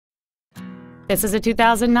This is a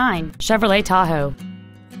 2009 Chevrolet Tahoe.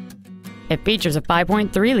 It features a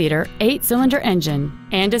 5.3-liter 8-cylinder engine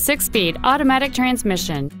and a 6-speed automatic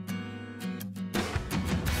transmission.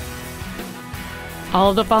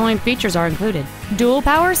 All of the following features are included: dual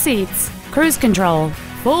power seats, cruise control,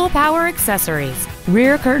 full power accessories,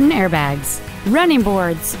 rear curtain airbags, running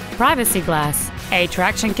boards, privacy glass, a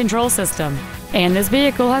traction control system, and this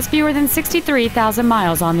vehicle has fewer than 63,000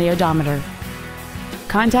 miles on the odometer.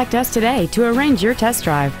 Contact us today to arrange your test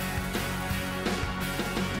drive.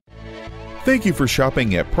 Thank you for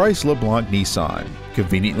shopping at Price LeBlanc Nissan,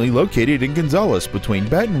 conveniently located in Gonzales between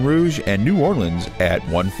Baton Rouge and New Orleans at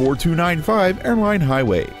 14295 Airline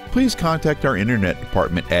Highway. Please contact our internet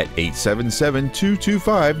department at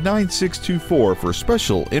 877-225-9624 for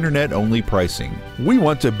special internet-only pricing. We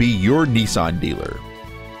want to be your Nissan dealer.